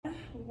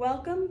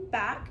Welcome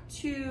back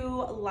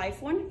to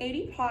Life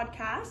 180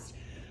 podcast.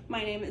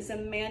 My name is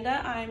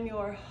Amanda. I'm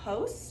your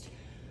host.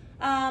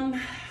 I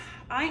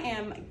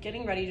am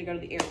getting ready to go to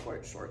the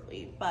airport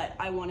shortly, but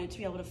I wanted to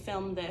be able to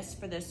film this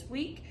for this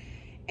week,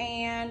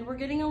 and we're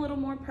getting a little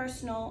more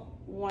personal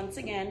once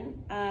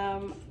again.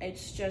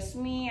 It's just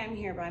me. I'm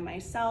here by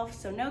myself,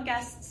 so no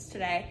guests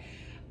today,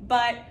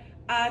 but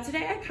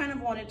today I kind of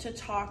wanted to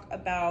talk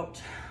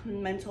about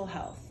mental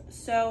health.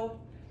 So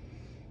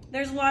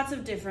there's lots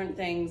of different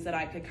things that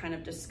I could kind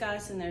of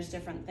discuss, and there's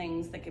different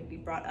things that could be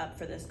brought up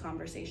for this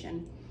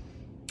conversation.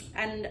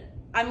 And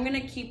I'm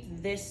gonna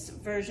keep this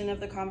version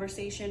of the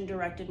conversation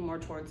directed more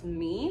towards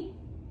me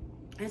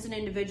as an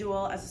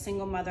individual, as a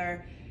single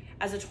mother,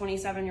 as a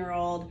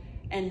 27-year-old,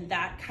 and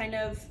that kind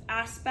of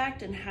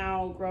aspect, and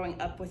how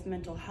growing up with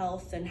mental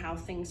health and how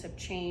things have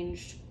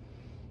changed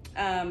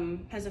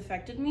has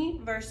affected me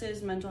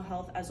versus mental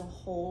health as a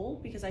whole,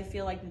 because I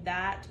feel like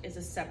that is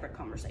a separate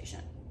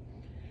conversation.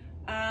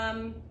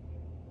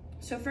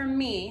 So for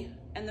me,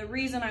 and the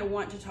reason I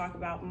want to talk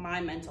about my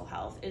mental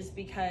health is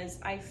because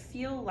I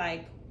feel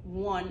like,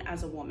 one,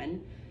 as a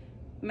woman,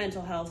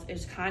 mental health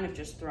is kind of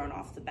just thrown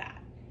off the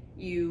bat.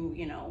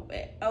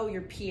 Oh,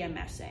 you're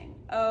PMSing.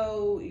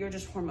 Oh, you're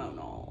just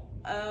hormonal.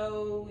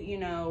 Oh,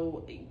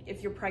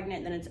 if you're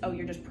pregnant, then it's, oh,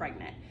 you're just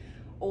pregnant.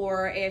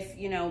 Or if,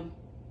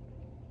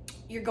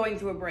 you're going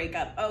through a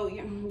breakup, oh,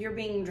 you're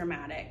being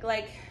dramatic.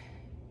 Like,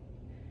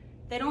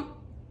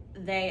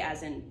 they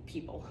as in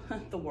people,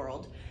 the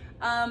world,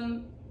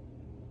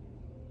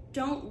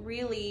 don't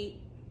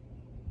really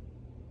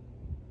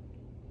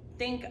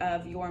think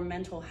of your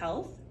mental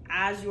health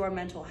as your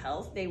mental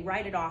health. They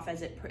write it off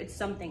as it's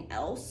something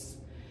else,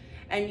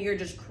 and you're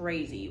just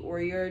crazy,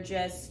 or you're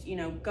just,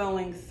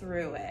 going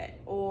through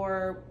it,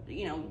 or,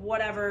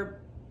 whatever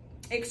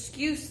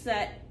excuse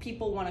that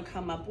people want to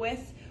come up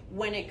with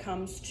when it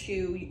comes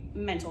to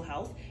mental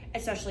health,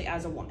 especially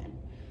as a woman.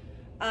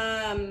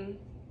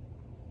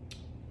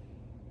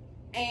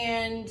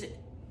 And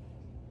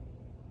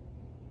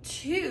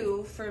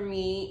two, for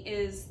me,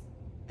 is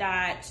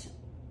that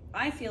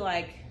I feel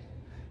like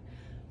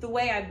the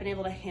way I've been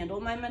able to handle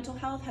my mental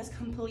health has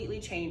completely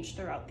changed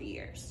throughout the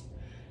years.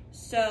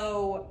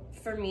 So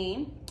for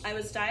me, I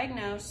was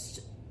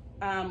diagnosed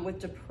with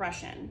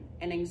depression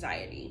and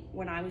anxiety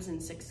when I was in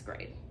 6th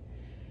grade.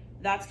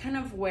 That's kind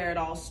of where it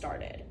all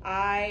started.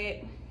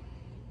 I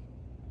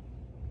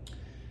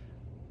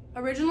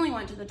originally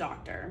went to the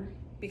doctor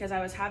because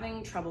I was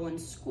having trouble in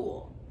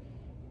school.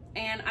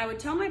 And I would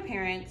tell my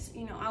parents,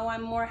 oh,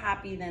 I'm more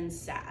happy than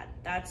sad.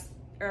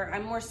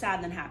 I'm more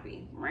sad than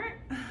happy.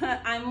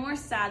 I'm more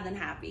sad than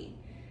happy.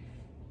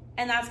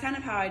 And that's kind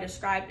of how I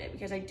described it,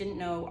 because I didn't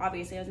know,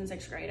 obviously I was in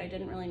 6th grade. I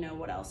didn't really know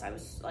what else I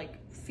was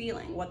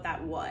feeling, what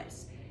that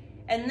was.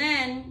 And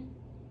then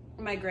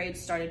my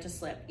grades started to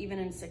slip, even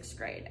in 6th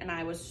grade. And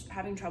I was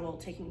having trouble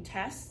taking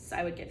tests.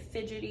 I would get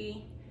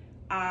fidgety.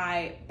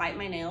 I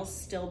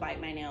still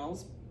bite my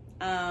nails.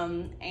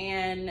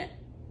 And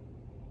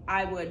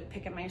I would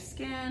pick at my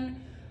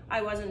skin.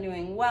 I wasn't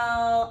doing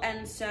well.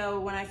 And so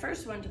when I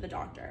first went to the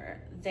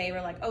doctor, they were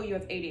like, oh, you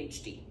have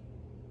ADHD.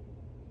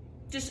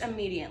 Just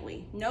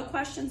immediately. No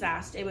questions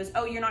asked. It was,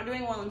 oh, you're not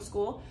doing well in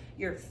school.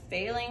 You're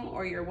failing,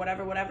 or you're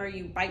whatever.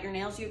 You bite your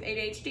nails, you have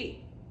ADHD.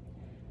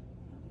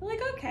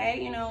 Like,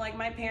 okay,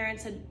 my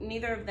parents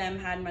neither of them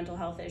had mental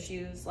health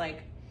issues.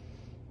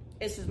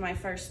 This was my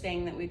first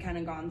thing that we kind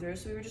of gone through.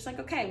 So we were just like,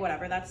 okay,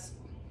 whatever.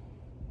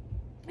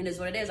 It is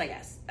what it is, I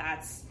guess.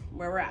 That's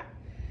where we're at.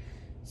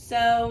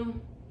 So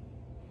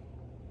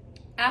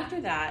after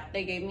that,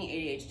 they gave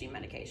me ADHD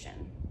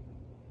medication.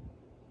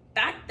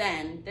 Back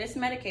then, this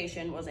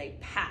medication was a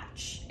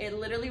patch. It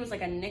literally was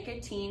like a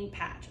nicotine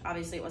patch.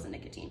 Obviously, it wasn't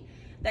nicotine.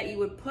 That you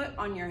would put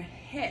on your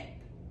hip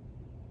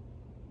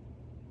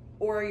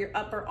or your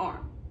upper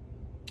arm.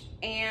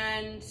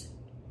 And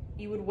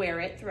you would wear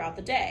it throughout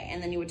the day.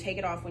 And then you would take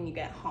it off when you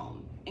get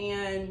home.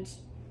 And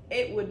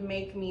it would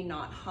make me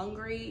not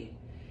hungry.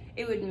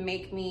 It would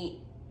make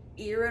me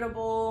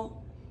irritable.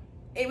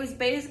 It was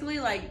basically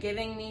like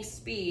giving me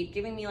speed,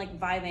 giving me like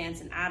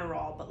Vyvanse and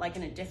Adderall, but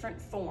in a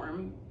different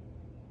form.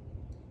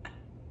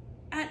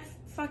 At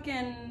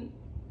fucking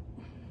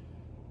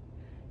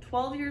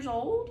 12 years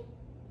old.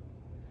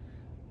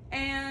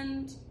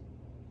 And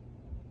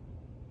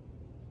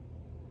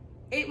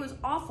it was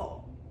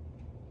awful.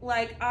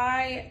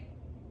 I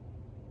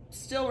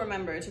still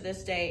remember to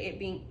this day it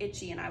being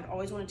itchy, and I would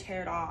always want to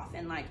tear it off,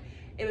 and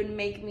it would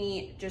make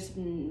me just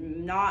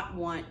not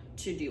want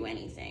to do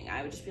anything.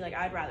 I would just be like,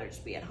 I'd rather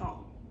just be at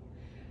home.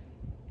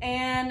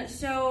 And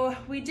so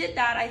we did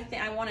that,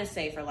 I want to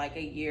say for a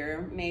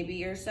year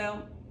maybe or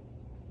so.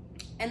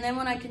 And then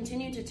when I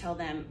continued to tell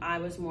them I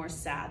was more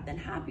sad than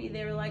happy,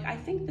 they were like, I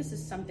think this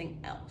is something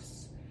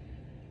else.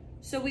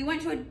 So we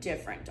went to a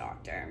different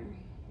doctor.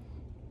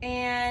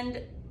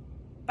 And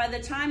by the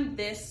time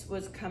this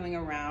was coming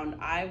around,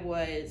 I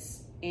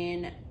was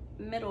in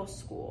middle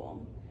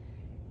school.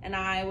 And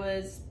I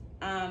was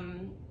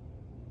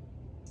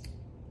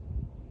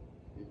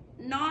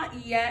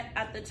not yet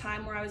at the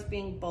time where I was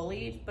being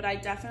bullied, but I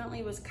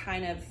definitely was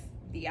kind of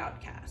the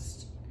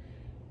outcast.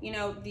 You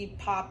know, the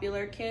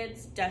popular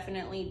kids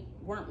definitely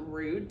weren't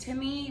rude to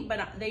me,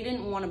 but they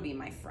didn't want to be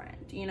my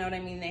friend. You know what I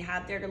mean? They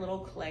had their little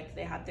clique,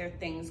 they had their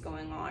things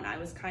going on. I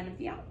was kind of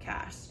the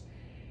outcast.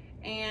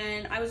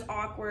 And I was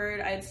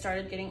awkward. I had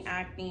started getting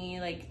acne,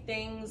 like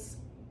things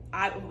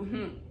I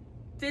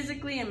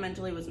physically and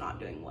mentally was not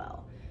doing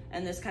well.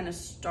 And this kind of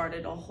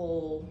started a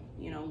whole,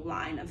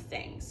 line of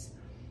things.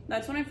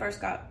 That's when I first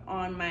got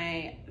on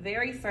my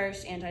very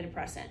first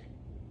antidepressant.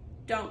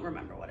 Don't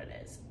remember what it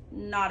is.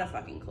 Not a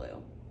fucking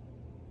clue.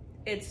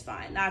 It's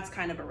fine. That's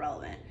kind of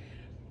irrelevant.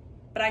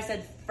 But I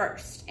said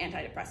first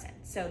antidepressant.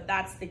 So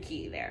that's the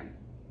key there.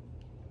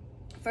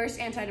 First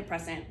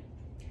antidepressant.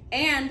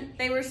 And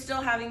they were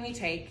still having me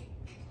take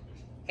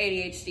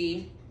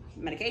ADHD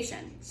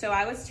medication. So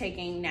I was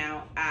taking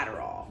now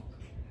Adderall.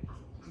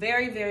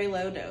 Very, very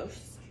low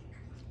dose.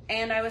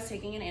 And I was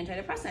taking an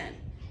antidepressant.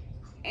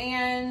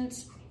 And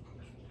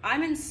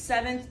I'm in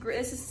 7th grade.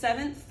 This is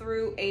 7th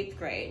through 8th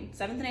grade.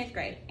 7th and 8th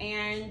grade.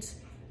 And,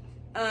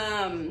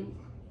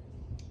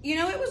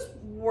 it was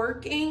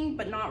working,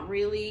 but not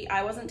really.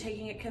 I wasn't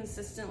taking it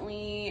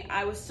consistently.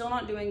 I was still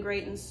not doing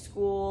great in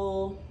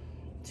school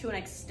to an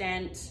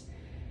extent.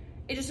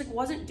 It just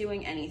wasn't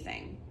doing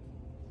anything.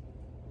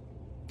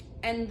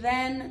 And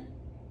then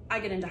I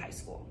get into high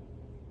school.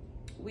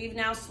 We've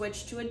now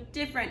switched to a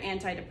different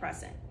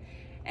antidepressant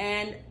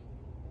and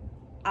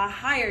a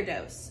higher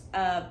dose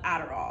of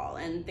Adderall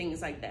and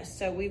things like this.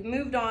 So we've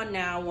moved on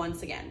now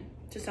once again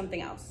to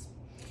something else.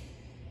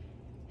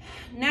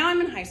 Now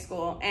I'm in high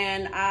school,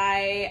 and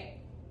I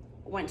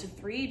went to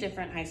 3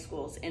 different high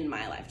schools in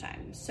my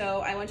lifetime.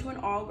 So I went to an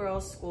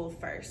all-girls school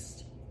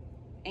first,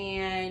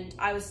 and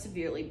I was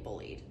severely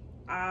bullied.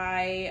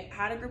 I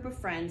had a group of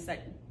friends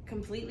that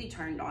completely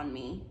turned on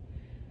me.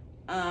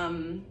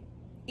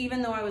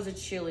 Even though I was a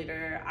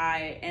cheerleader,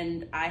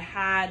 I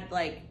had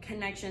like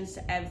connections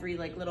to every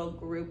like little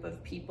group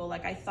of people.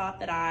 Like I thought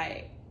that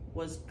I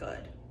was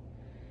good.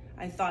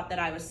 I thought that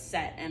I was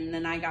set, and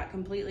then I got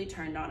completely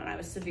turned on, and I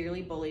was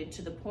severely bullied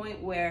to the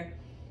point where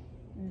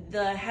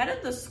the head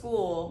of the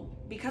school,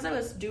 because I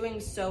was doing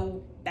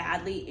so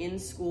badly in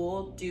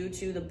school due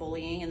to the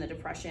bullying and the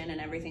depression and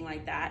everything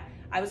like that,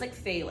 I was like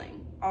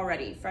failing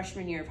already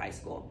freshman year of high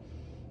school.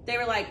 They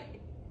were like,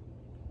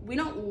 we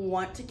don't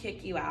want to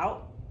kick you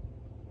out,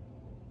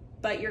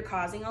 but you're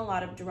causing a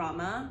lot of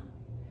drama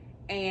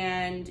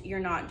and you're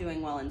not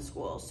doing well in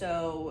school.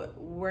 So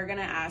we're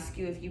gonna ask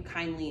you if you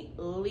kindly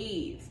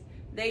leave.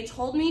 They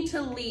told me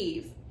to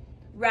leave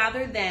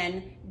rather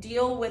than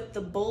deal with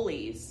the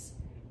bullies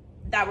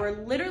that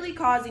were literally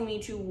causing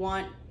me to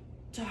want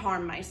to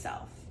harm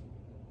myself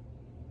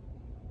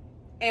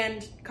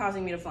and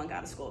causing me to flunk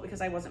out of school because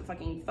I wasn't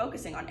fucking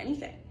focusing on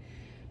anything.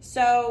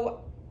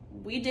 So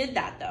we did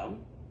that though.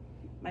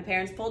 My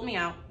parents pulled me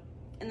out,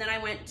 and then I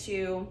went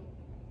to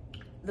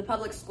the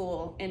public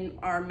school in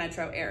our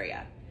metro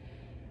area.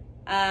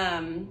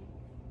 That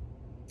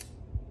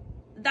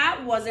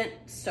wasn't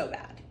so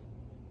bad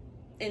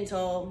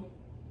until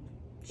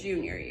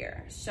junior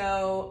year.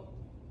 So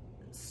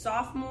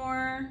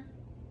sophomore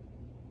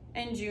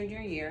and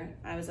junior year,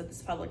 I was at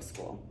this public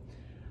school.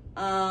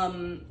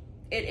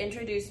 It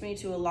introduced me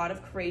to a lot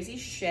of crazy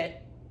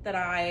shit that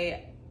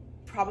I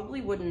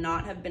probably would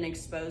not have been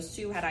exposed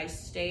to had I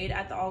stayed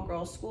at the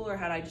all-girls school or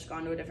had I just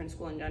gone to a different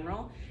school in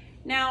general.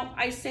 Now,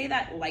 I say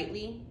that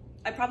lightly.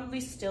 I probably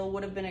still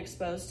would have been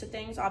exposed to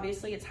things.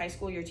 Obviously, it's high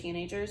school, you're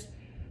teenagers.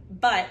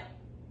 But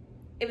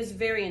it was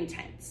very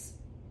intense.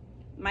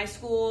 My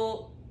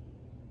school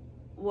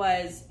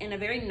was in a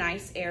very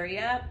nice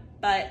area,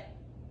 but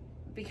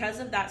because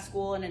of that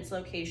school and its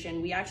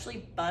location, we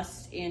actually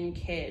bussed in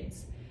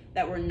kids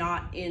that were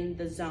not in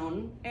the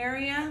zone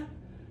area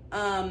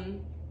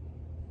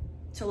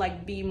to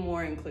like be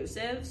more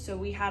inclusive. So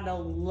we had a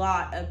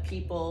lot of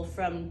people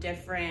from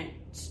different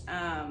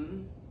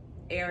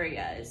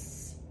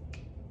areas,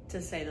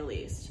 to say the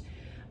least.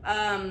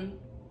 And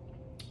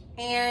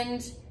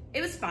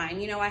it was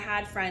fine. I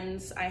had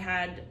friends, I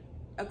had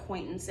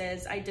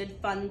acquaintances, I did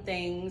fun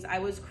things, I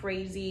was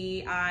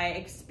crazy, I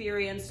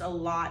experienced a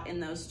lot in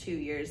those 2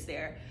 years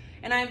there.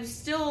 And I'm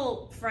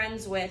still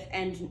friends with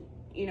and,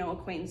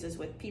 acquaintances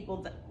with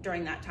people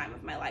during that time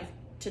of my life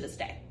to this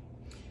day,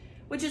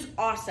 which is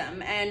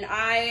awesome. And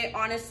I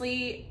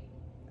honestly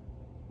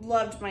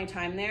loved my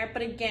time there.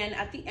 But again,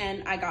 at the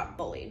end, I got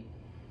bullied.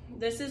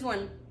 This is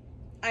when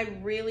I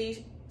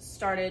really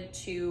started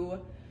to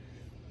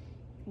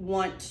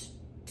want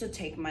to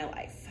take my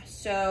life.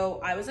 So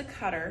I was a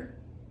cutter,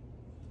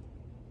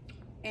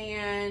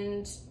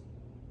 and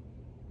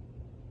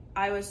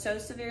I was so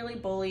severely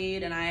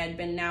bullied, and I had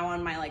been now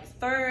on my like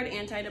 3rd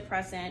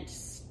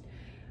antidepressant,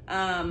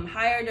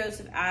 higher dose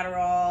of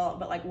Adderall,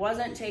 but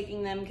wasn't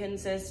taking them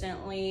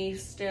consistently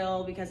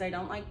still because I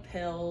don't like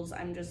pills.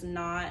 I'm just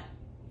not,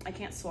 I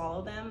can't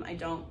swallow them. I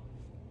don't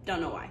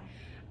know why.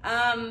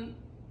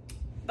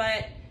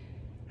 But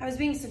I was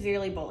being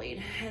severely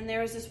bullied, and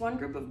there was this one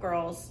group of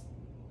girls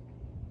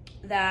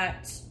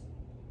that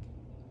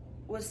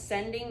was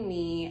sending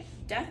me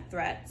death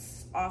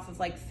threats off of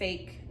like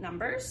fake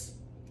numbers.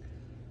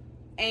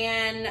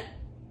 And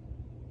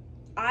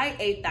I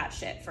ate that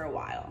shit for a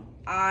while.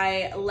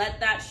 I let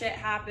that shit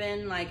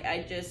happen. Like,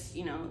 I just,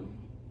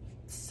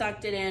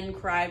 sucked it in,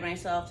 cried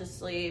myself to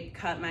sleep,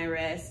 cut my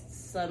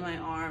wrists, slit my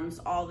arms,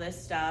 all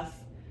this stuff.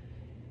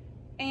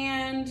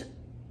 And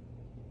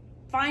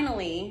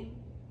finally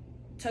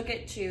took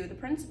it to the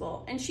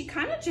principal. And she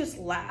kind of just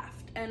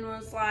laughed and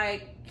was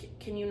like,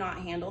 can you not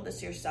handle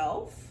this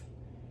yourself?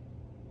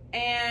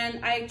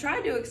 And I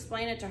tried to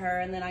explain it to her,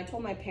 and then I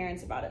told my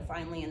parents about it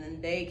finally, and then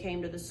they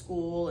came to the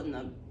school,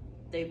 and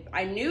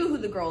I knew who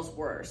the girls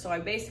were, so I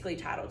basically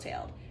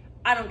tattletaled.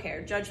 I don't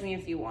care, judge me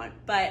if you want.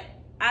 But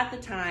at the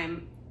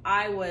time,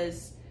 I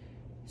was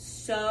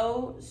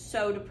so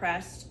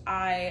depressed.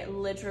 I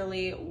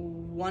literally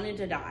wanted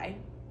to die.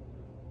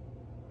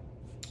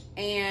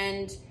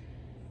 And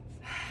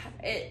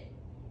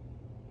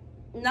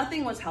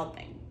nothing was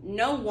helping.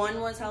 No one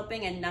was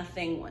helping, and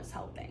nothing was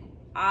helping.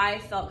 I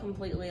felt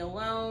completely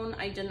alone.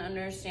 I didn't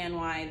understand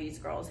why these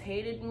girls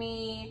hated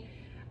me.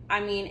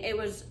 I mean, it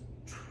was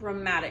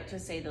traumatic to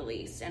say the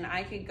least, and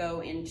I could go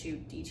into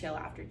detail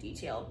after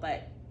detail,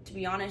 but to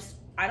be honest,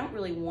 I don't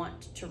really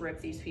want to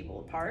rip these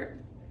people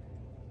apart,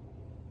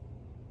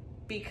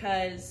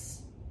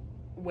 because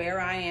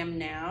where I am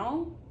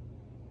now,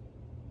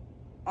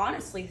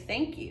 honestly,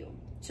 thank you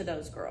to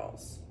those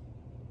girls,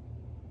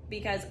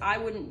 because I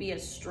wouldn't be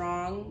as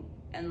strong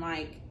and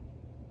like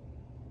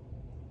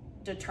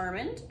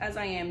determined as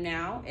I am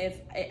now if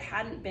it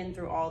hadn't been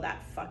through all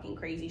that fucking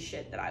crazy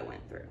shit that I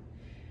went through.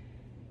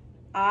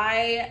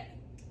 I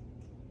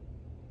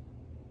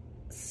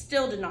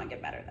still did not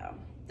get better though.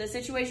 The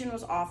situation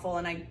was awful,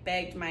 and I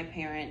begged my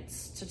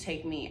parents to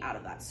take me out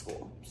of that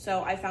school.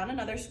 So I found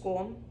another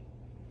school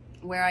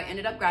where I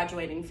ended up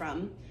graduating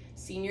from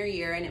senior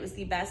year, and it was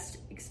the best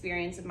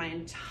experience of my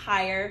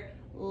entire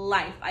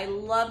life. I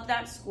loved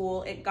that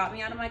school. It got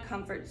me out of my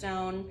comfort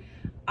zone.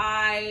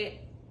 I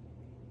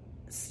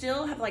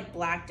still have like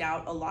blacked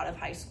out a lot of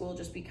high school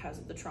just because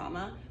of the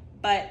trauma,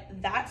 but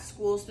that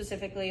school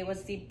specifically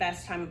was the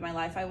best time of my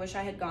life. I wish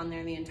I had gone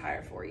there the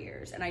entire 4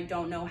 years, and I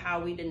don't know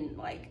how we didn't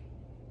like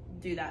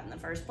do that in the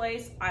first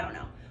place. I don't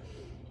know,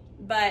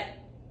 but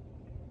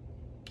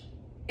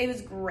it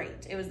was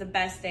great. It was the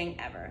best thing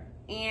ever.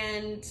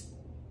 And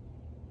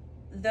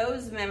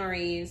those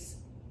memories,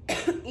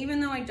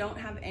 even though I don't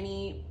have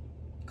any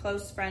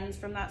close friends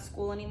from that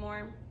school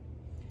anymore,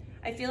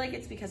 I feel like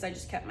it's because I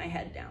just kept my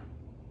head down.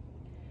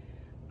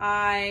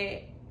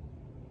 I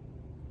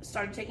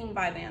started taking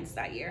Vyvanse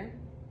that year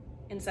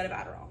instead of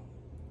Adderall.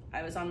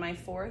 I was on my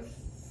 4th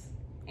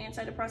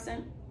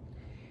antidepressant,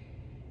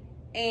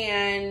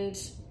 and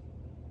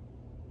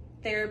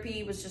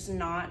therapy was just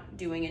not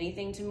doing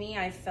anything to me.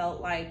 I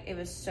felt like it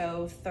was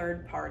so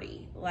third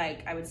party.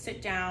 Like, I would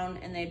sit down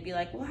and they'd be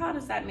like, well, how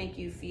does that make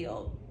you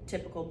feel?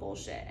 Typical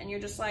bullshit. And you're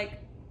just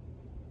like,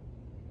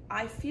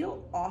 I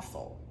feel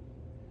awful.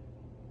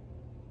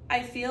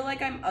 I feel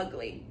like I'm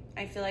ugly.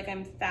 I feel like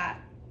I'm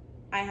fat.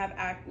 I have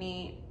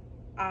acne.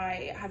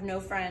 I have no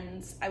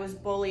friends. I was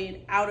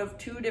bullied out of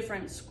 2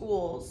 different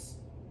schools.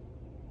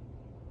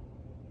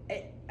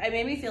 It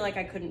made me feel like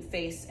I couldn't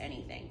face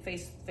anything,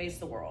 face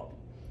the world.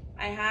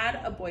 I had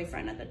a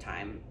boyfriend at the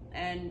time,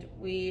 and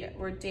we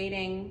were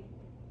dating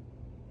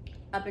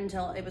up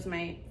until it was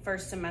my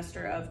first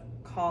semester of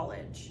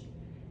college.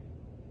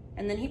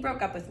 And then he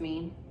broke up with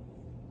me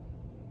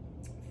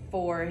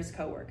for his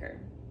coworker.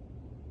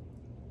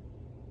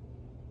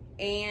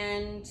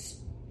 And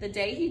the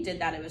day he did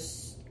that, it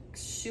was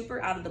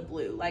super out of the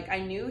blue. Like, I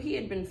knew he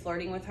had been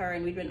flirting with her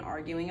and we'd been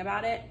arguing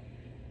about it.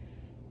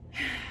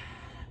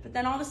 But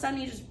then all of a sudden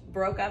he just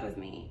broke up with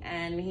me,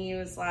 and he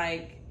was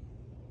like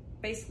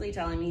basically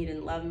telling me he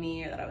didn't love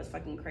me or that I was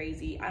fucking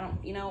crazy. I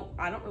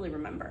don't really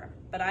remember,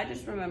 but I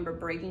just remember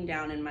breaking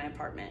down in my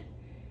apartment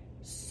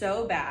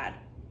so bad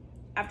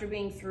after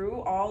being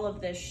through all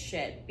of this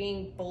shit,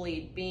 being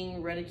bullied,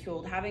 being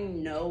ridiculed,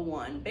 having no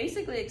one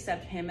basically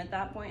except him at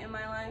that point in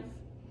my life.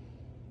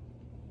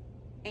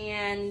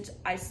 And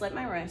I slit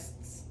my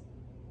wrists.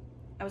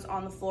 I was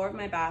on the floor of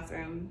my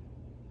bathroom.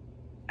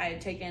 I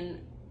had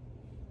taken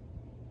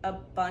a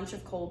bunch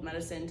of cold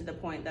medicine to the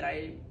point that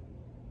I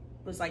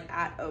was like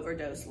at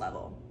overdose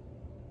level.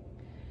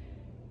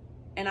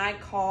 And I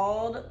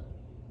called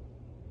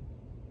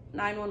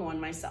 911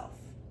 myself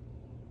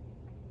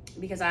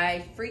because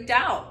I freaked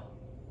out.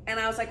 And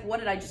I was like,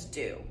 what did I just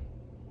do?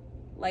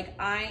 Like,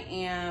 I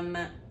am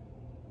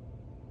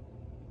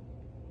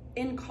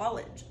in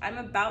college. I'm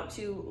about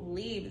to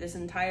leave this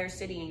entire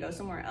city and go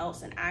somewhere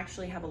else and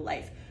actually have a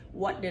life.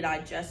 What did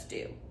I just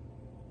do?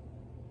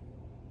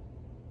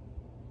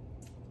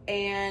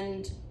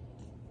 And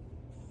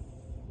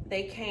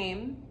they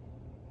came,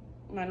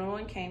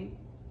 911 came,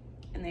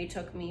 and they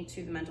took me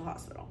to the mental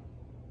hospital.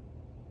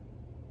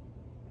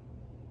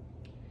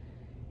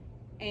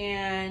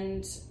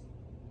 And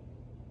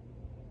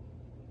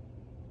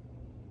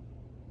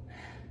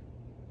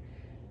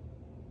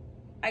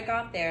I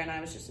got there and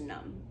I was just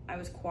numb. I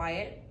was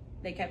quiet.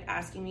 they kept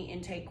asking me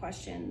intake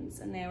questions,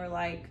 and they were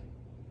like,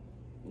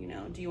 you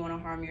know, do you want to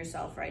harm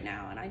yourself right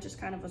now? And I just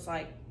kind of was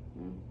like,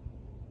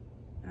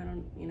 I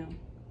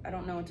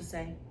don't know what to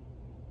say.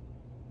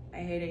 I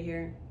hate it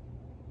here.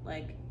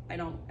 Like,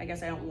 I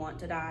guess I don't want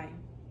to die,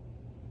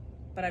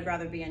 but I'd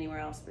rather be anywhere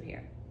else but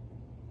here.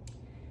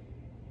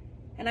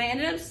 And I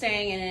ended up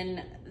staying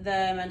in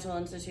the mental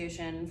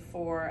institution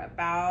for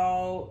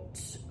about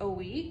a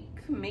week,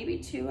 maybe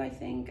 2, I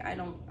think.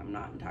 I'm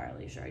not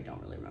entirely sure. I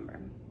don't really remember.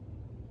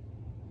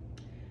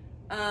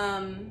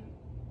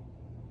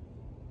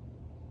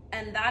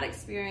 And that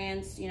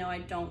experience, you know, I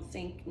don't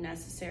think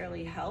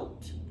necessarily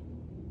helped,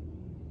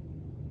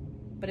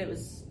 but it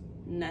was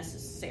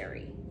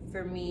necessary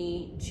for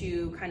me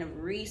to kind of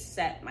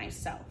reset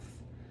myself.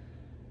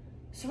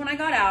 So when I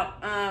got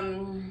out,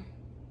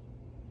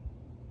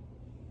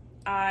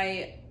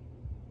 I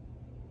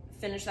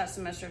finished that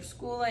semester of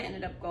school. I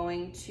ended up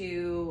going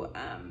to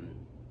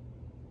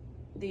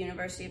the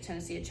University of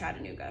Tennessee at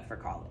Chattanooga for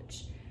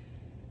college.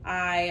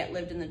 I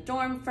lived in the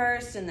dorm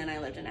first, and then I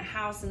lived in a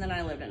house, and then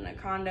I lived in a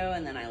condo,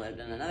 and then I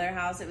lived in another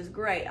house. It was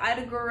great. I had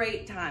a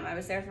great time. I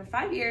was there for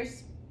 5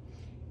 years,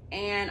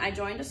 and I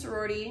joined a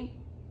sorority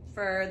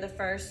for the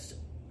first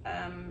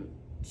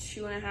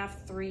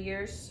 2.5, 3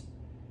 years.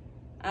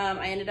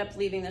 I ended up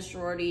leaving the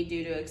sorority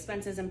due to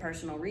expenses and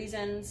personal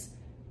reasons.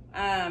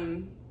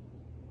 But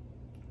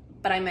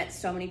I met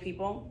so many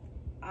people.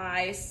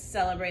 I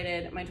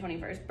celebrated my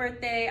 21st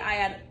birthday. I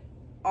had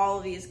all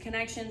of these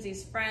connections,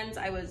 these friends.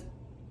 I was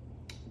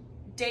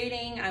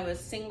dating, I was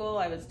single,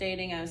 I was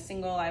dating, I was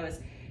single, I was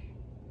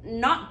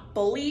not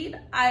bullied,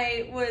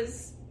 I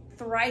was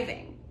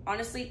thriving.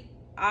 Honestly,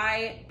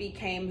 I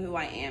became who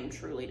I am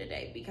truly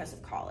today because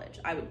of college.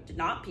 I did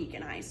not peak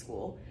in high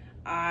school.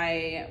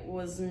 I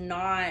was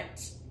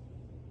not,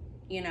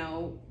 you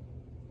know,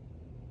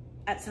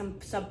 at some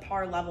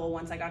subpar level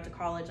once I got to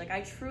college. Like,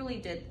 I truly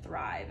did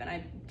thrive, and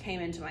I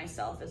came into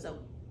myself as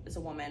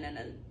a woman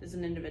and as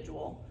an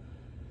individual.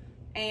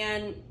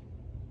 And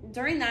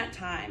during that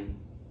time,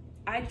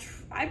 I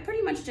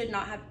pretty much did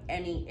not have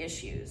any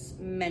issues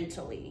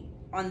mentally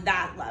on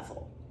that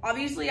level.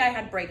 Obviously, I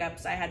had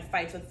breakups, I had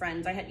fights with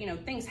friends, I had, you know,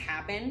 things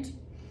happened,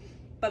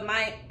 but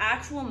my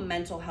actual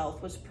mental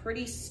health was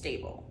pretty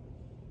stable.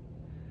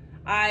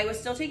 I was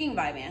still taking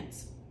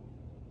Vyvanse,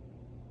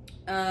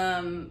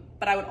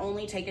 but I would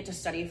only take it to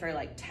study for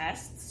like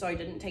tests, so I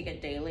didn't take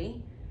it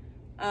daily.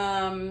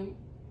 And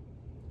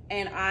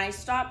I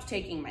stopped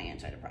taking my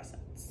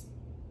antidepressants.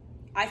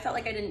 I felt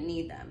like I didn't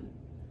need them.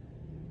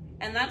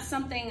 And that's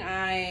something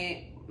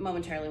I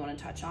momentarily want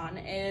to touch on,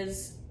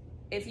 is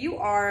if you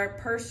are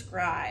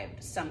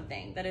prescribed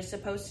something that is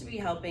supposed to be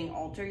helping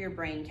alter your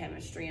brain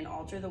chemistry and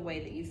alter the way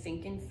that you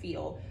think and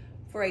feel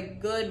for a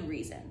good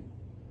reason,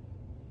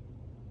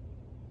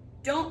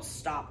 don't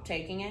stop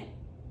taking it,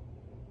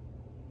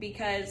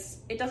 because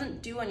it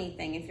doesn't do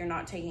anything if you're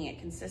not taking it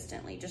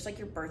consistently, just like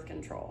your birth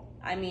control.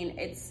 I mean,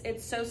 it's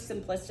so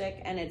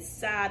simplistic, and it's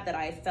sad that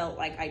I felt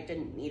like I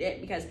didn't need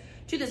it, because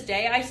to this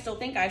day, I still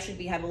think I should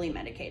be heavily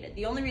medicated.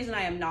 The only reason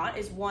I am not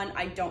is, one,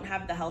 I don't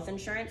have the health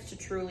insurance to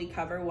truly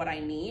cover what I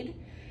need,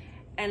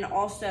 and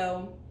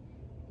also,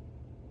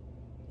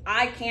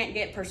 I can't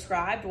get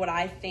prescribed what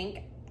I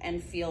think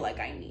and feel like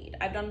I need.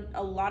 I've done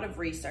a lot of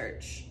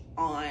research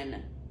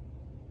on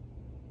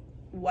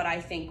what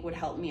I think would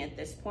help me at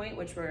this point,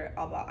 which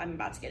I'm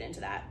about to get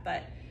into that.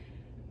 But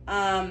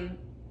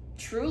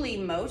truly,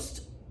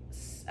 most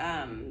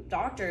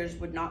doctors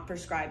would not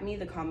prescribe me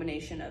the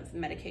combination of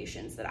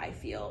medications that I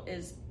feel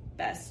is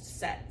best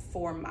set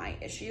for my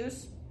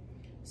issues.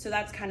 So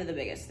that's kind of the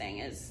biggest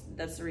thing,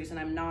 that's the reason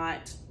I'm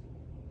not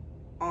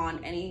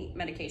on any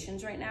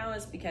medications right now,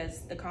 is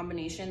because the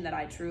combination that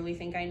I truly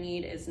think I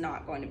need is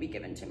not going to be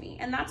given to me.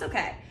 And that's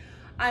okay.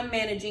 I'm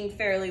managing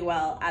fairly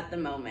well at the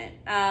moment.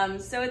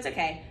 So it's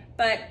okay.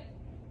 But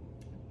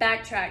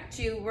backtrack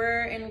to,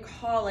 we're in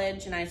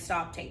college and I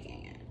stopped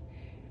taking it.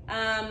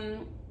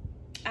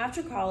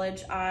 After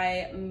college,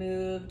 I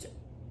moved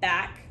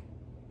back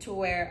to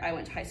where I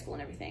went to high school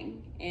and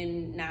everything,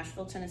 in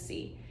Nashville,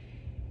 Tennessee.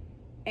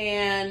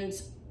 And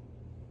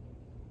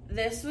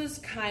this was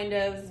kind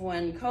of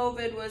when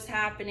COVID was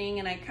happening,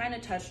 and I kind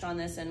of touched on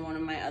this in one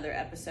of my other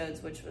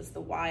episodes, which was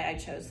the why I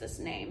chose this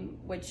name,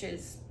 which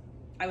is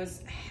I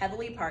was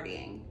heavily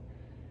partying.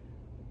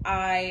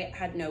 I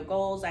had no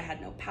goals, I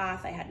had no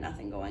path, I had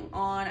nothing going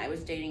on. I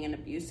was dating an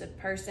abusive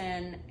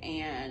person,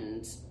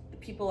 and the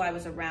people I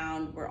was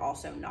around were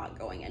also not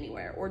going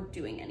anywhere or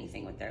doing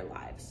anything with their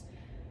lives.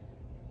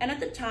 And at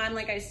the time,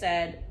 like I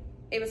said,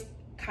 it was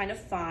kind of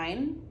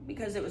fine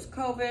because it was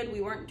COVID. We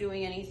weren't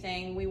doing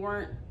anything. We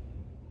weren't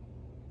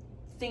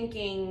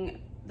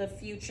thinking the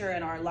future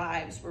in our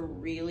lives were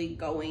really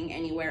going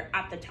anywhere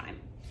at the time.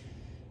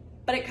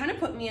 But it kind of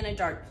put me in a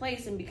dark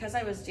place, and because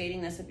I was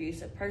dating this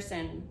abusive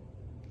person,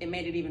 it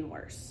made it even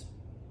worse.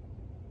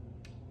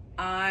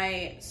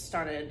 I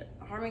started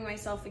harming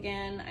myself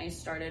again. I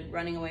started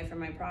running away from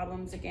my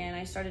problems again.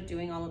 I started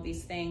doing all of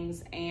these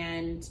things,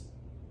 and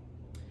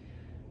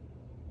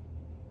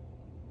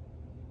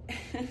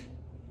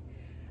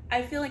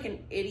I feel like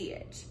an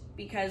idiot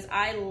because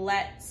I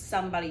let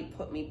somebody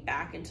put me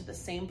back into the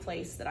same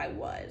place that I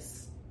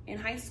was in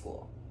high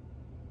school.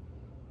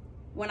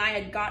 When I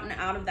had gotten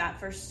out of that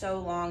for so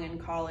long in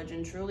college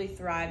and truly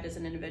thrived as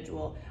an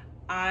individual,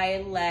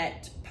 I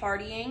let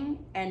partying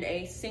and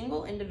a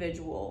single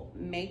individual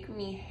make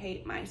me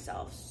hate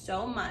myself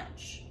so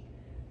much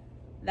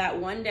that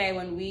one day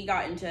when we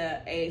got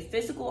into a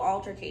physical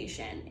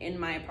altercation in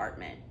my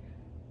apartment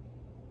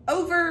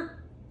over,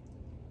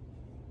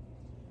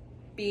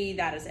 be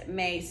that as it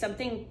may,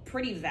 something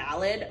pretty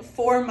valid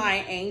for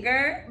my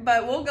anger,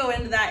 but we'll go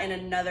into that in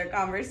another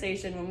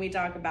conversation when we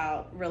talk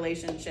about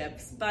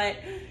relationships. But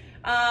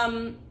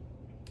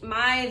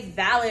my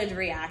valid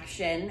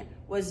reaction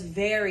was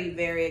very,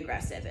 very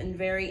aggressive and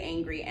very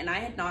angry, and I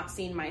had not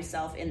seen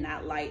myself in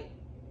that light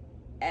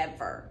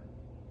ever.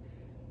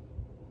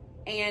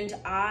 And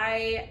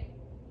I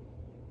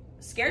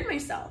scared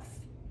myself.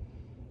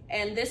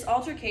 And this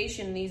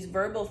altercation, these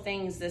verbal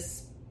things,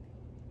 this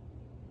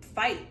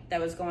fight that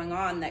was going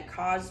on that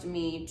caused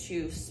me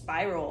to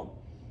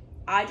spiral,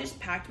 I just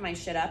packed my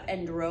shit up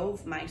and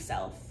drove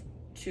myself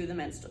to the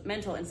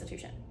mental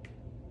institution.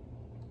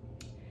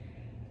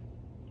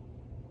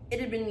 It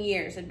had been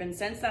years. It had been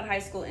since that high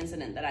school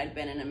incident that I'd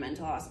been in a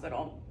mental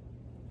hospital.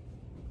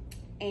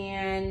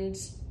 And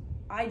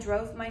I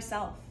drove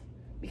myself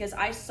because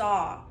I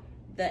saw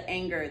the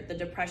anger, the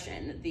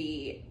depression,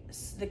 the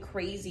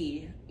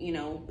crazy,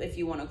 if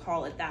you want to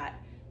call it that,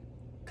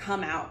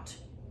 come out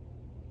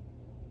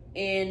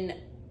in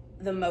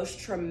the most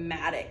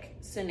traumatic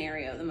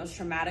scenario, the most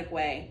traumatic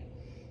way.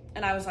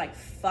 And I was like,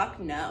 fuck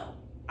no,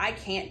 I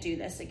can't do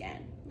this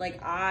again.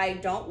 Like, I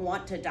don't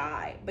want to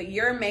die, but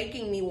you're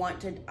making me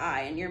want to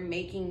die, and you're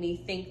making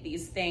me think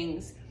these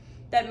things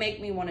that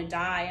make me want to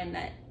die. And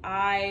that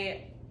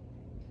I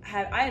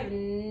have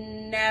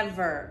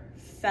never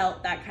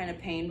felt that kind of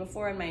pain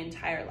before in my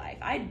entire life.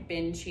 I'd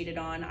been cheated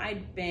on.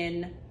 I'd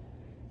been,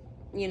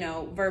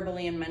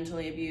 verbally and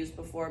mentally abused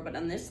before, but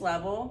on this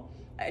level,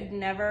 I'd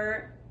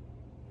never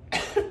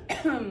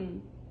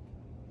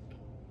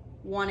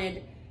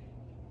wanted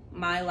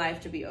my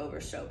life to be over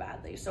so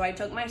badly. So I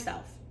took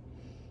myself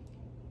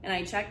and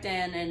I checked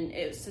in,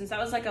 and since that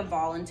was like a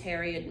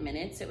voluntary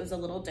admittance, it was a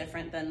little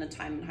different than the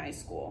time in high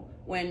school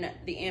when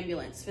the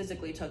ambulance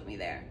physically took me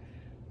there.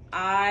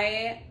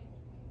 I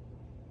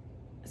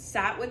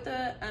sat with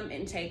the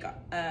intake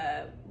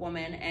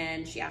woman,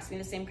 and she asked me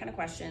the same kind of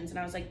questions, and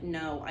I was like,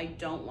 no, I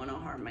don't want to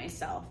harm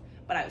myself,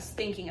 but I was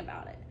thinking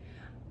about it.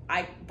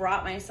 I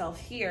brought myself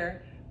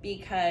here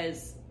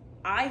because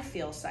I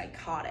feel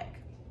psychotic.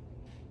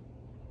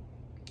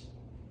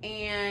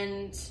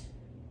 And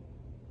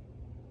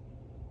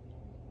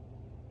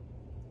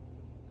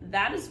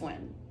that is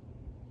when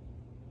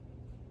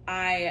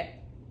I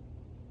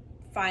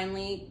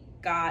finally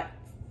got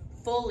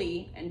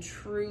fully and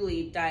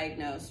truly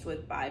diagnosed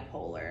with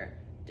bipolar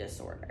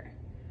disorder.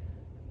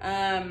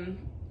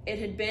 It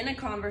had been a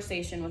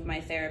conversation with my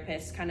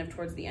therapist kind of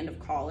towards the end of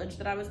college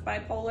that I was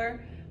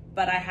bipolar,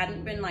 but I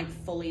hadn't been like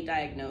fully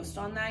diagnosed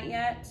on that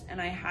yet,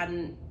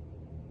 and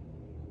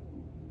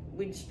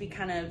we'd just be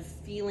kind of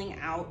feeling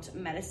out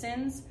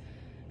medicines.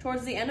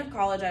 Towards the end of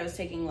college, I was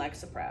taking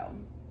Lexapro,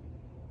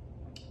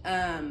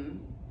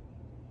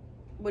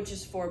 which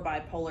is for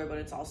bipolar, but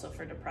it's also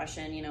for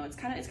depression. It's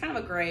kind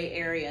of a gray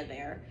area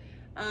there.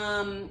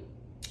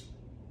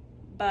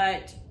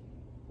 But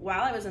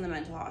while I was in the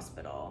mental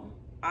hospital,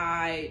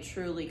 I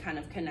truly kind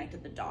of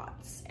connected the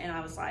dots, and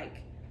I was like,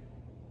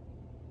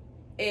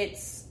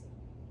 it's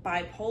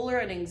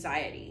bipolar and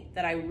anxiety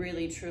that I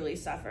really truly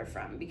suffer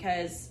from,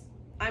 because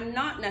I'm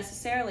not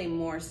necessarily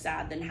more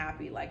sad than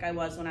happy like I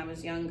was when I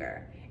was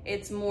younger.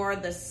 It's more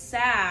the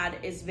sad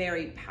is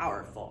very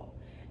powerful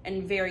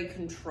and very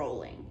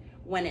controlling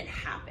when it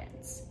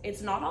happens.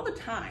 It's not all the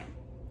time,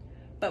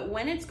 but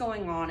when it's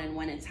going on and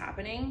when it's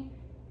happening,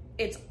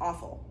 it's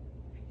awful.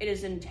 It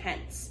is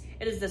intense.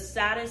 It is the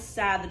saddest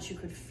sad that you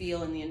could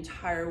feel in the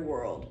entire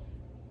world.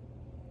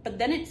 But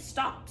then it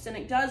stops and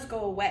it does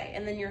go away,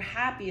 and then you're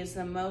happy as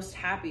the most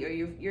happy, or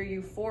you're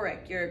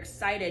euphoric, you're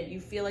excited, you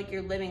feel like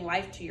you're living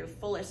life to your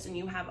fullest, and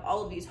you have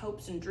all of these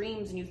hopes and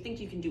dreams, and you think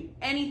you can do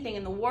anything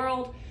in the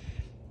world,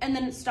 and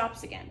then it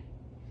stops again.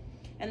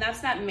 And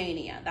that's that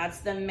mania. That's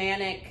the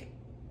manic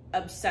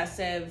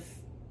obsessive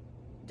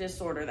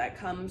disorder that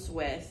comes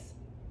with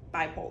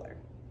bipolar.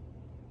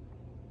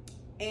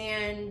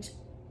 And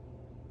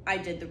I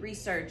did the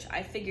research.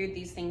 I figured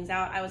these things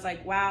out. I was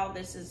like, wow,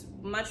 this is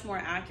much more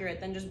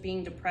accurate than just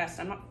being depressed.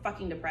 I'm not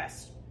fucking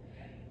depressed.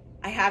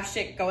 I have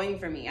shit going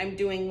for me. I'm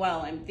doing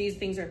well. These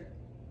things are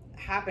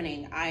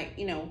happening.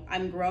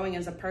 I'm growing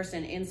as a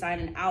person inside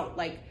and out.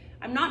 Like,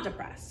 I'm not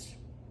depressed.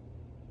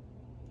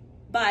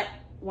 But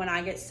when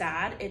I get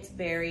sad, it's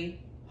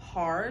very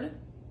hard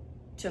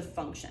to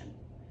function.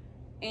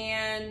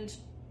 And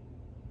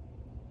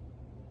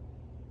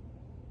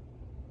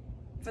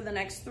for the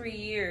next 3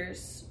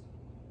 years,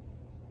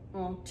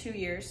 2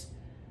 years,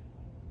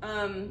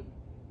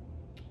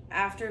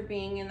 after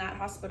being in that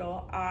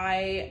hospital,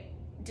 I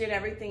did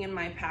everything in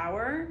my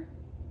power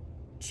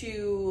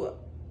to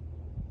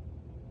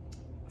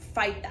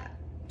fight that,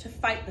 to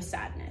fight the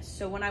sadness.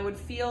 So when I would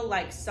feel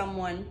like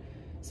someone,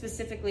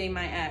 specifically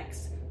my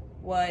ex,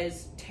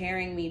 was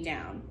tearing me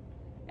down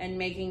and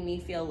making me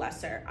feel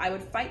lesser, I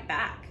would fight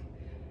back.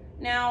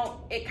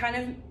 Now, it kind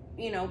of,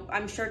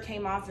 I'm sure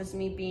came off as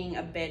me being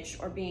a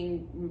bitch or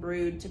being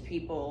rude to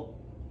people,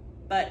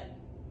 but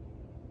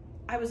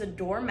I was a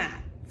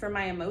doormat for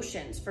my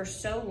emotions for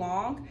so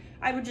long.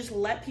 I would just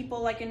let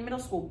people, like in middle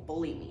school,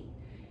 bully me,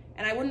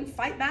 and I wouldn't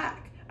fight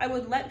back. I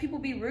would let people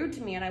be rude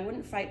to me and I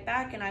wouldn't fight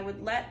back, and I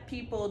would let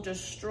people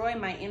destroy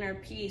my inner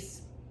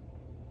peace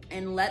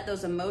and let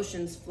those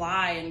emotions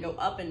fly and go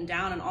up and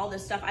down and all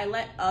this stuff. I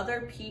let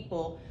other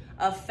people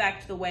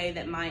affect the way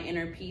that my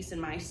inner peace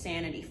and my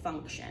sanity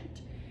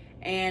functioned.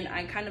 And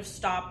I kind of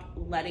stopped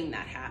letting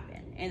that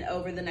happen. And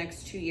over the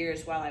next 2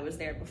 years while I was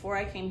there, before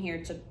I came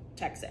here to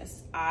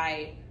Texas,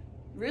 I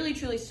really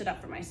truly stood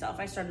up for myself.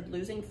 I started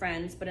losing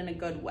friends, but in a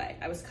good way.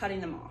 I was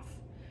cutting them off.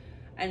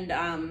 And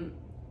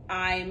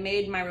I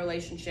made my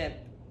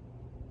relationship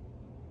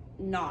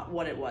not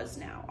what it was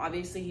now.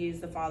 Obviously, he's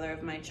the father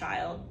of my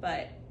child,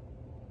 but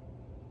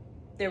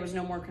there was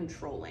no more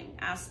controlling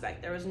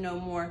aspect. There was no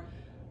more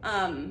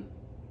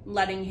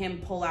letting him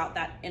pull out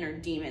that inner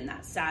demon,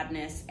 that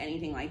sadness,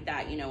 anything like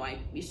that. I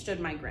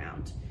stood my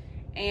ground.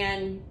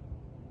 And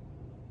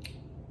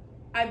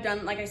I've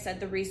done, like I said,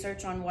 the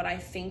research on what I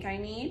think I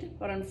need,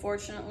 but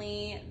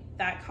unfortunately,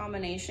 that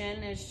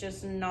combination is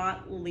just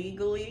not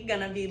legally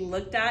gonna be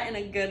looked at in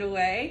a good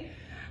way.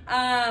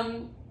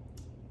 But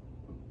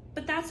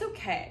that's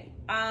okay.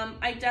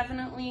 I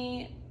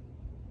definitely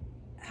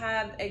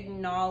have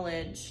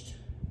acknowledged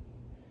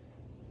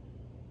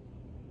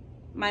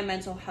my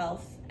mental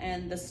health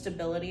and the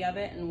stability of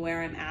it and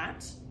where I'm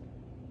at.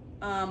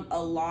 I'm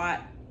a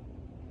lot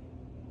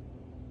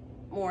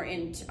more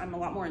in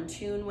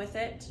tune with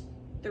it.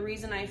 The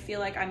reason I feel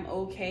like I'm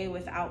okay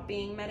without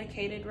being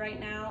medicated right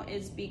now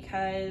is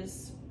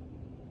because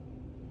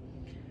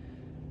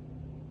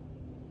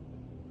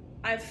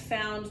I've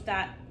found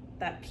that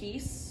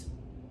peace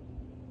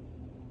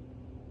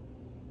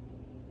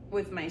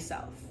with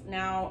myself.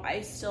 Now,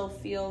 I still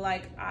feel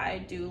like I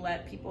do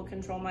let people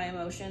control my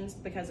emotions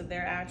because of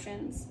their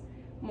actions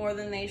more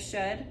than they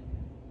should,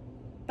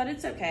 but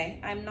it's okay.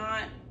 I'm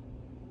not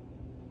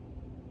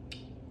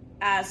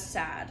as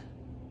sad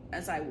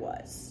as I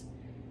was.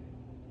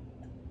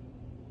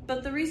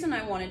 But the reason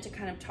I wanted to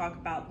kind of talk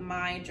about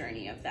my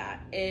journey of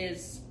that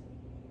is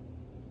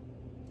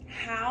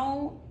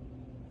how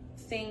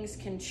things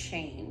can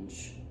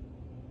change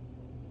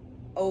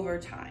over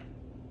time.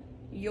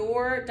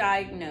 Your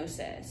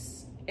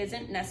diagnosis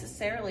isn't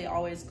necessarily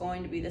always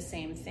going to be the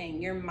same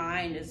thing. Your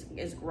mind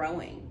is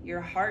growing.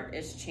 Your heart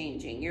is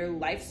changing. Your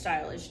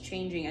lifestyle is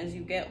changing as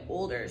you get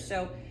older.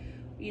 So,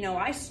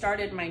 I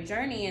started my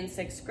journey in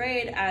 6th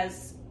grade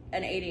as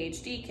an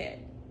ADHD kid.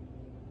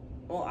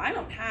 Well, I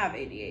don't have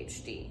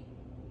ADHD.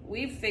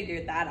 We've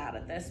figured that out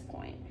at this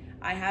point.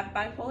 I have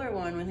bipolar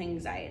 1 with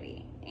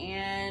anxiety,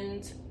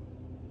 and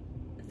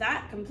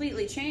that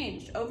completely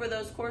changed over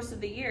those course of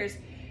the years.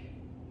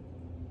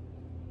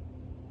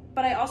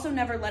 But I also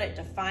never let it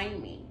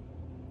define me.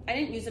 I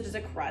didn't use it as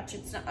a crutch.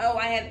 It's not,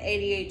 I have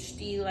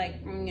ADHD,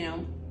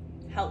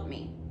 help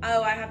me.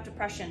 I have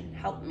depression,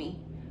 help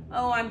me.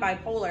 I'm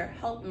bipolar,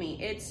 help me.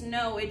 It's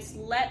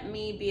let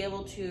me be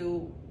able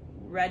to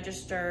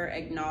register,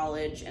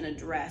 acknowledge, and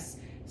address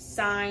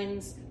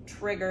signs,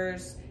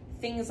 triggers,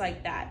 things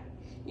like that.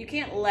 You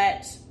can't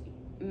let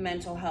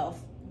mental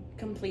health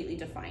completely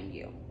define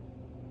you.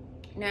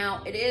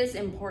 Now, it is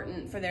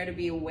important for there to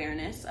be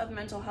awareness of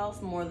mental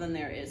health more than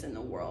there is in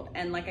the world.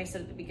 And like I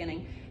said at the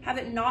beginning, have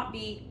it not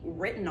be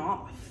written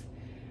off.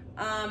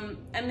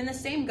 The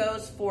same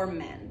goes for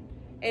men.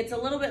 It's a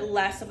little bit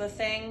less of a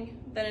thing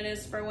than it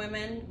is for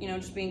women,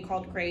 just being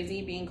called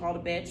crazy, being called a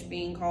bitch,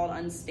 being called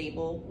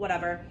unstable,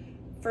 whatever.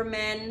 For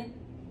men,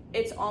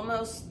 it's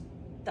almost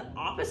the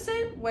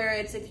opposite, where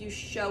it's if you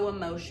show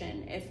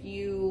emotion, if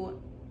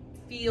you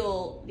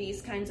feel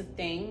these kinds of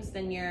things,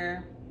 then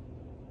you're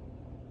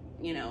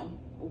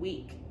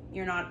weak.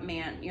 You're not a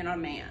man.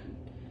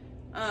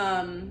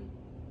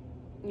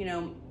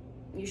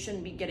 You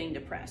shouldn't be getting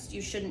depressed.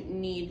 You shouldn't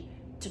need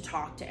to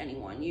talk to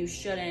anyone. You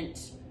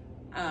shouldn't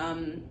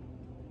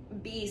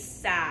be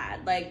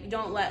sad.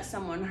 Don't let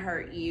someone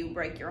hurt you,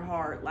 break your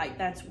heart.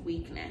 That's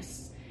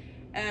weakness.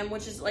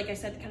 Which is, like I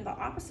said, kind of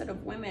the opposite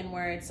of women,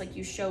 where it's like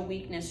you show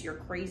weakness, you're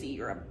crazy,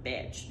 you're a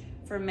bitch.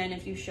 For men,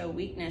 if you show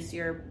weakness,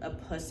 you're a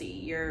pussy.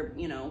 You're,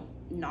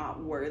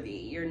 not worthy.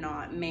 You're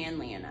not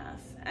manly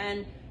enough.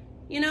 And,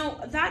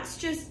 that's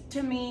just,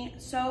 to me,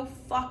 so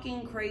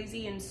fucking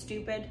crazy and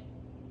stupid.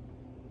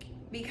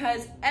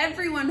 Because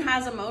everyone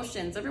has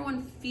emotions.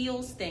 Everyone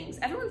feels things.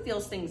 Everyone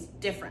feels things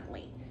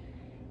differently.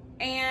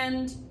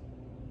 And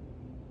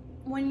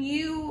when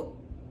you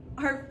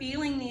are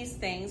feeling these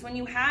things, when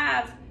you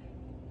have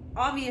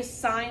obvious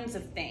signs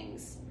of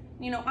things,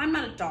 I'm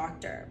not a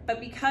doctor,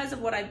 but because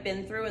of what I've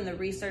been through and the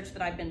research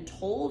that I've been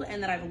told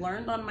and that I've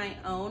learned on my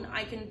own,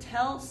 I can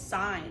tell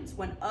signs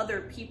when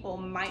other people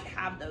might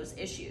have those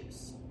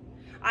issues.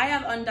 I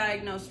have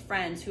undiagnosed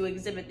friends who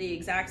exhibit the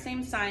exact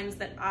same signs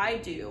that I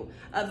do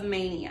of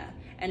mania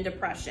and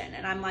depression.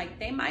 And I'm like,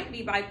 they might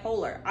be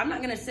bipolar. I'm not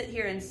going to sit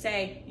here and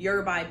say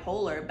you're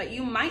bipolar, but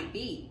you might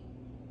be.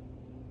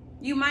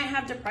 You might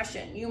have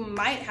depression. You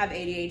might have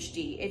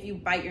ADHD if you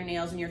bite your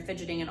nails and you're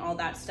fidgeting and all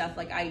that stuff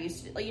like I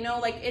used to. You know,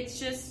 like, it's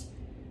just,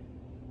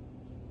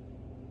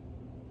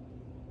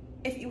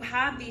 if you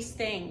have these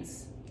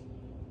things,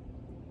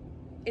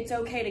 it's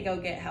okay to go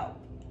get help.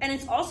 And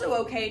it's also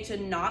okay to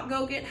not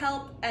go get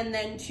help and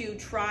then to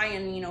try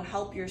and,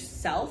 help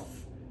yourself.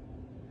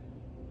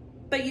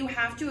 But you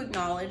have to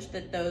acknowledge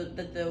that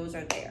those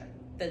are there,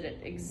 that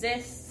it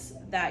exists,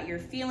 that you're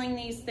feeling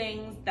these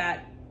things,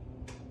 that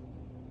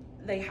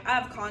they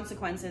have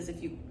consequences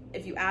if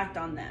you act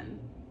on them.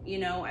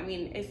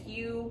 If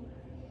you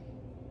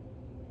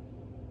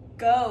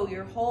go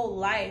your whole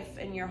life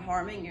and you're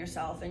harming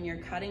yourself and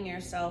you're cutting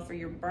yourself or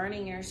you're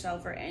burning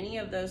yourself or any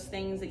of those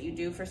things that you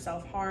do for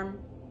self-harm,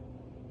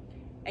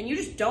 and you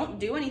just don't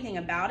do anything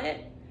about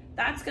it,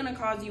 that's going to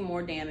cause you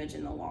more damage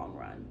in the long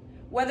run.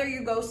 Whether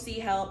you go see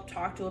help,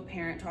 talk to a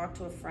parent, talk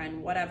to a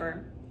friend,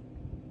 whatever,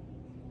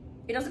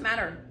 it doesn't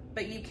matter.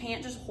 But you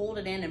can't just hold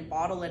it in and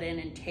bottle it in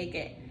and take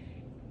it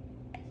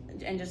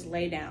and just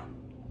lay down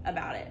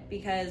about it,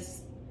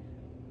 because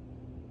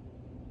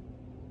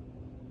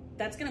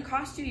that's going to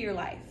cost you your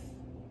life.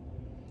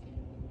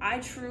 I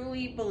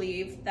truly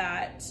believe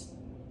that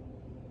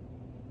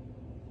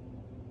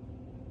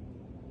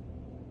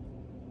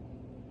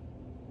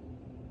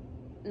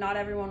not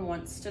everyone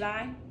wants to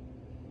die.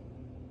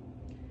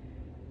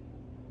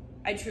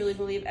 I truly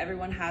believe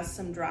everyone has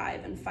some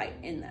drive and fight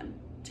in them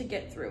to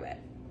get through it.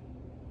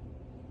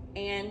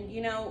 And,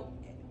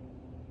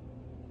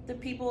 the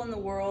people in the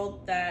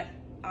world that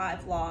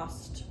I've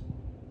lost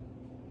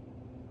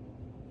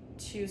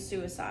to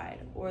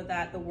suicide, or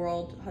that the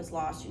world has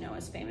lost,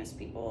 as famous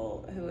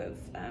people who have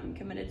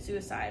committed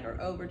suicide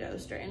or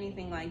overdosed or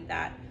anything like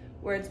that,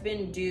 where it's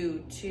been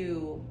due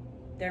to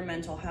their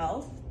mental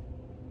health,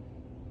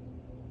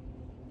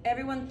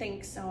 everyone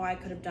thinks, oh, I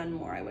could have done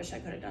more. I wish I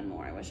could have done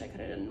more. I wish I could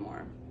have done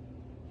more.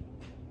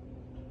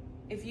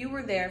 If you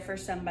were there for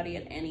somebody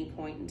at any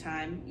point in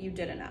time, you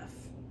did enough.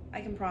 I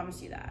can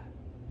promise you that.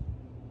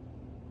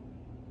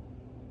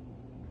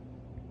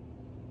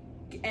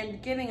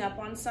 And giving up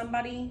on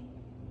somebody,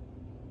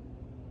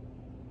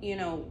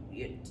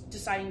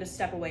 deciding to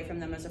step away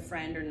from them as a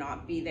friend or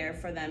not be there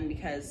for them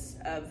because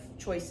of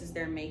choices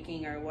they're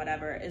making or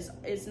whatever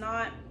is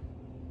not,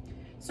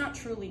 it's not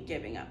truly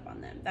giving up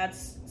on them.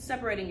 That's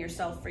separating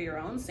yourself for your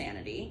own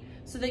sanity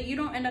so that you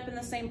don't end up in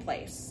the same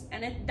place.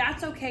 And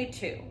that's okay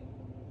too.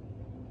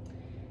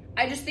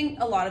 I just think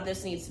a lot of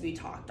this needs to be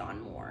talked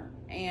on more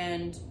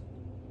and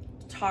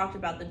talked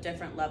about the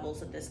different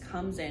levels that this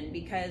comes in,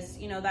 because,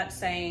 that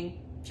saying,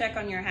 check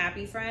on your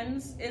happy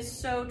friends, is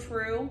so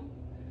true.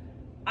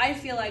 I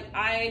feel like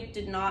I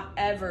did not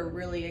ever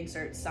really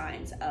exert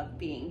signs of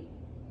being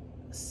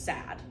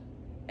sad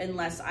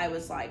unless I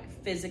was like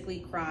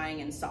physically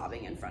crying and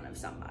sobbing in front of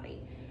somebody.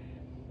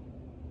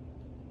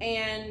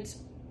 And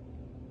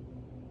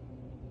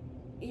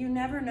you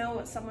never know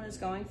what someone is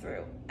going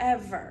through,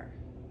 ever.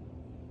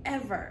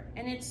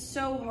 And it's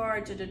so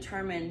hard to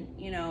determine,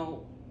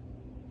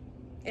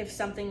 if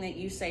something that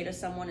you say to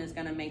someone is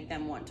going to make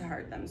them want to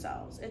hurt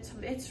themselves.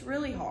 It's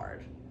really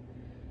hard.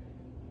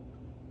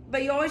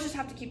 But you always just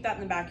have to keep that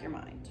in the back of your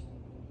mind.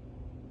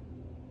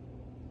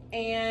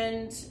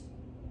 And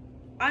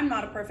I'm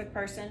not a perfect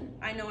person.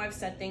 I know I've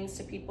said things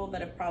to people that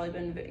have probably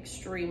been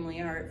extremely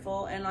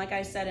hurtful. And like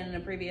I said in a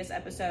previous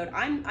episode,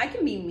 I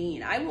can be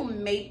mean. I will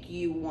make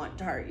you want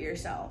to hurt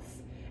yourself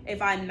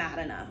if I'm mad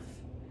enough.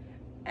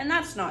 And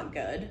that's not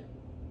good.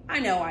 I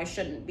know I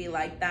shouldn't be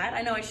like that.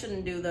 I know I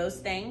shouldn't do those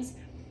things.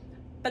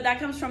 But that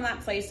comes from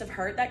that place of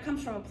hurt. That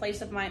comes from a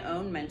place of my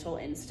own mental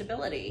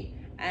instability.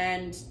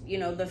 And,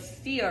 the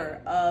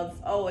fear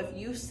of, oh, if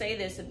you say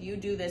this, if you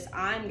do this,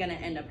 I'm going to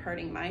end up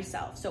hurting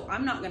myself. So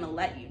I'm not going to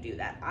let you do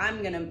that.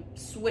 I'm going to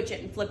switch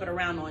it and flip it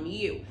around on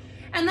you.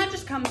 And that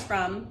just comes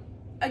from,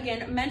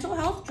 again, mental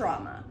health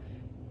trauma.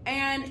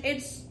 And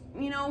it's,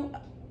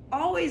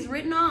 always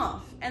written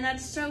off. And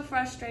that's so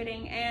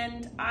frustrating.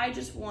 And I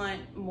just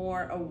want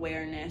more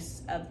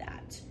awareness of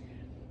that.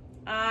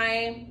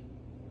 I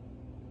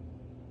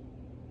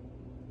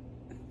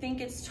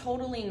think it's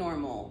totally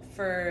normal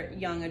for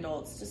young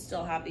adults to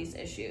still have these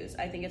issues.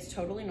 I think it's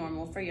totally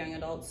normal for young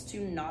adults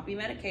to not be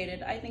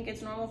medicated. I think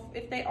it's normal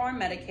if they are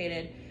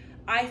medicated.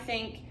 I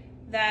think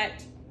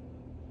that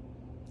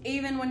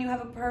even when you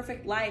have a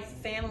perfect life,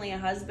 family, a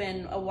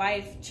husband, a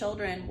wife,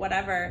 children,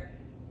 whatever,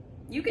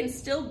 you can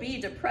still be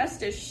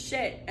depressed as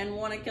shit and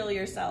want to kill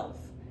yourself.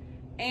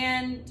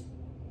 And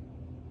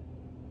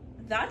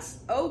that's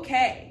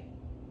okay.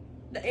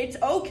 It's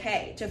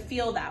okay to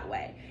feel that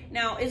way.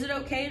 Now, is it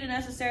okay to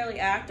necessarily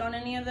act on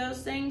any of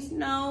those things?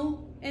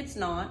 No, it's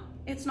not.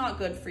 It's not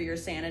good for your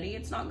sanity.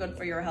 It's not good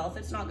for your health.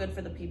 It's not good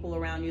for the people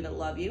around you that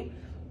love you.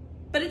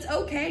 But it's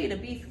okay to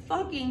be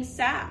fucking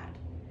sad.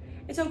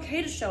 It's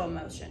okay to show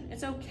emotion.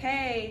 It's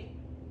okay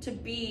to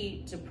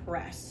be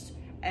depressed.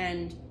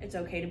 And it's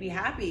okay to be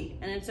happy,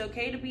 and it's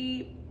okay to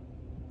be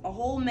a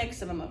whole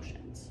mix of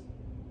emotions,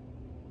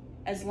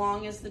 as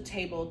long as the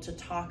table to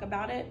talk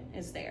about it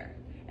is there,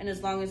 and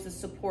as long as the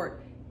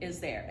support is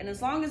there, and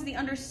as long as the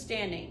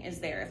understanding is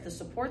there. If the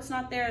support's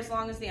not there, as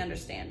long as the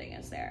understanding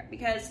is there.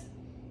 Because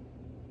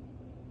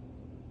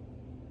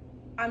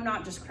I'm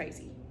not just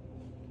crazy.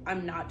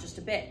 I'm not just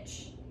a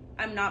bitch.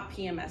 I'm not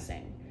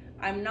PMSing.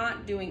 I'm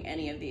not doing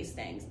any of these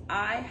things.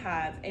 I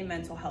have a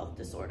mental health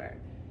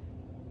disorder.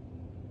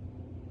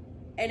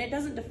 And it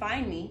doesn't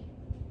define me,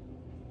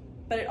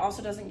 but it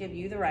also doesn't give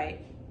you the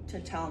right to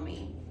tell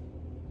me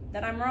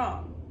that I'm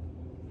wrong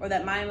or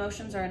that my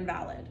emotions are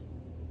invalid.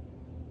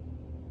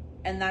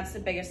 And that's the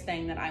biggest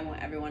thing that I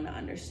want everyone to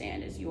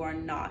understand, is you are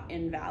not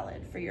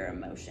invalid for your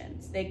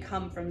emotions. They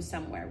come from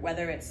somewhere,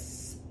 whether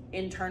it's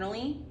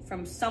internally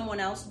from someone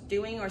else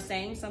doing or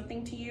saying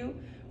something to you,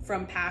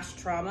 from past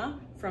trauma,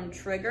 from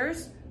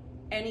triggers,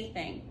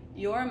 anything.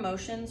 Your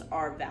emotions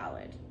are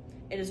valid.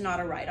 It is not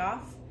a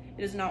write-off.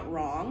 It is not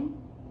wrong.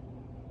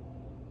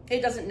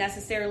 It doesn't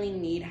necessarily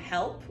need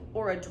help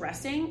or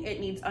addressing. It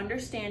needs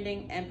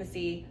understanding,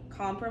 empathy,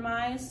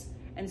 compromise,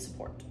 and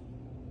support.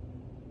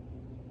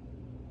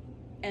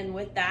 And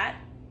with that,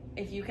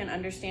 if you can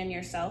understand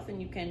yourself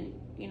and you can,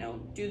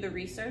 do the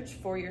research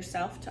for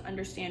yourself to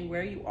understand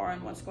where you are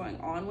and what's going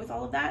on with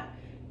all of that,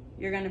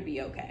 you're going to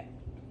be okay.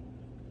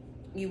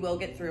 You will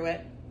get through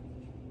it.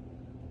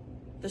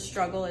 The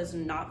struggle is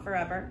not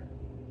forever.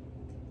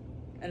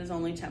 It is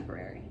only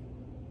temporary.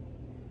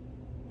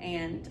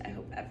 And I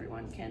hope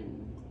everyone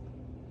can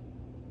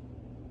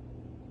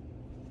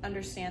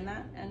understand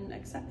that and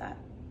accept that.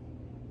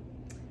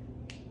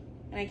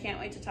 And I can't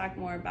wait to talk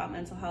more about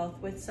mental health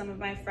with some of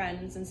my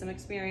friends and some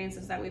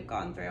experiences that we've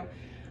gone through.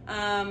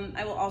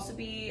 I will also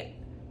be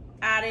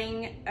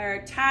adding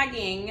or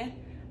tagging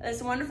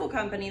this wonderful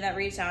company that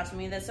reached out to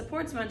me that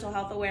supports mental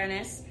health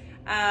awareness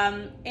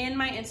in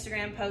my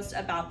Instagram post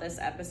about this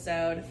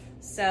episode.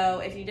 So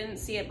if you didn't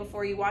see it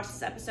before you watch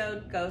this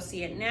episode, go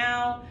see it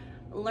now.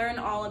 Learn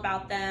all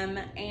about them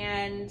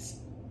and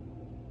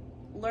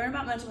learn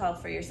about mental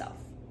health for yourself.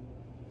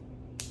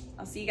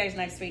 I'll see you guys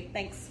next week.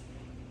 Thanks.